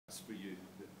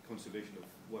conservation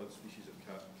of wild species of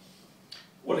cat?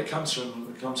 Well, it comes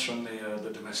from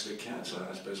the domestic cat.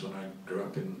 I suppose when I grew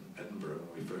up in Edinburgh,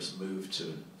 when we first moved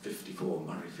to 54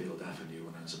 Murrayfield Avenue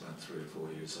when I was about 3 or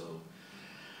 4 years old,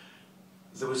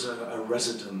 there was a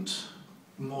resident,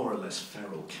 more or less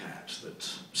feral cat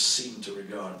that seemed to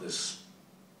regard this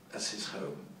as his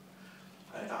home.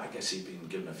 I guess he'd been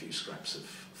given a few scraps of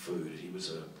food. He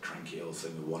was a cranky old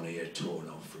thing with one ear torn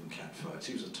off from cat fights.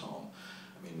 He was a tom.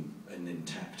 I mean, an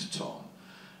intact tom.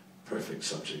 Perfect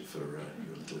subject for your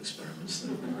little experiments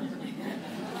there.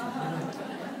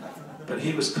 But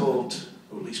he was called,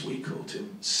 or at least we called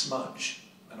him, Smudge.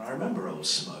 And I remember old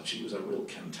Smudge. He was a real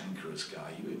cantankerous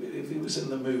guy. If he was in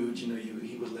the mood, you know,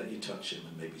 he would let you touch him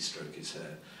and maybe stroke his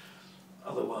hair.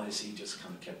 Otherwise, he just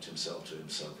kind of kept himself to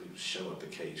himself. He would show up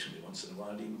occasionally once in a while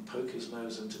and even poke his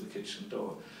nose into the kitchen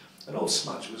door. And old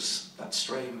Smudge was that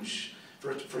strange,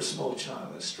 for a small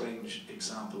child, a strange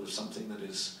example of something that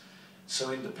is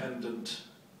so independent.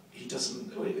 He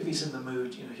doesn't, if he's in the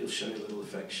mood, you know, he'll show you a little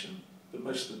affection. But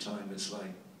most of the time it's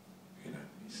like, you know,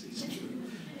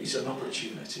 he's an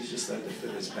opportunist. He's just there to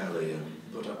fill his belly and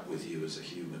put up with you as a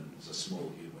human, as a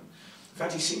small human. In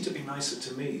fact, he seemed to be nicer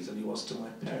to me than he was to my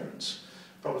parents.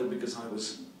 Probably because I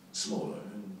was smaller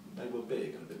and they were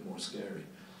big and a bit more scary.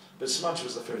 But Smudge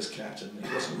was the first cat, and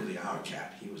he wasn't really our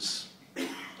cat. He was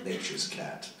nature's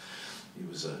cat. He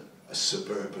was a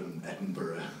suburban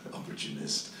Edinburgh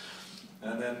opportunist.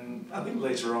 And then I think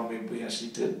later on we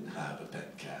actually did have a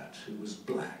pet cat who was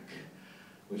black,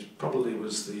 which probably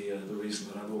was the reason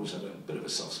that I've always had a bit of a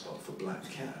soft spot for black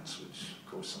cats, which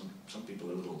of course some people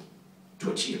are a little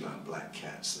twitchy about black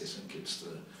cats. They think it's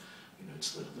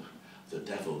it's the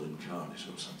devil incarnate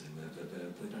or something.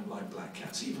 They don't like black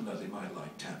cats, even though they might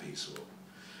like tabbies or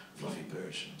fluffy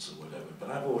Persians or whatever.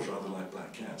 But I've always rather liked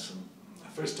black cats. And the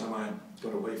first time I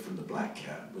got away from the black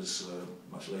cat was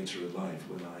much later in life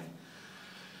when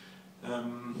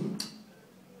and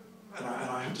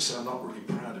I have to say I'm not really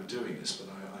proud of doing this, but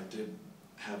I did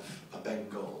have a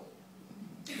Bengal.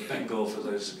 The Bengal, for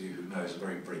those of you who know, is a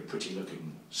very, very pretty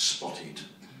looking, spotted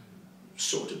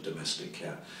sort of domestic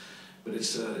cat. But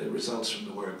it results from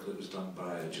the work that was done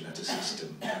by a geneticist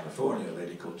in California, a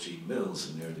lady called Jean Mills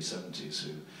in the early 70s,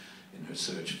 who, in her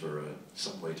search for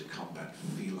some way to combat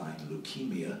feline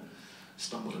leukemia,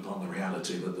 stumbled upon the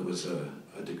reality that there was a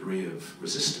degree of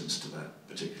resistance to that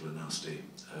particular nasty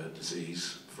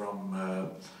disease from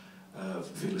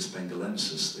Felis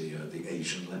bengalensis, the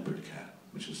Asian leopard cat,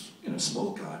 which is, you know, a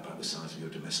small guy about the size of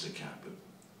your domestic cat, but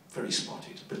very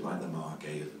spotted, a bit like the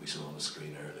Margay that we saw on the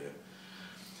screen earlier.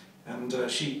 And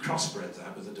she crossbred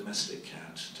that with a domestic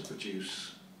cat to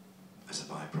produce, as a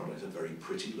byproduct, a very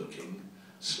pretty-looking,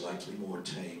 slightly more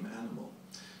tame animal,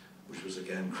 which was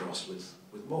again crossed with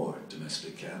more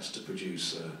domestic cats to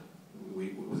produce,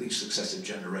 with each successive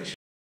generation,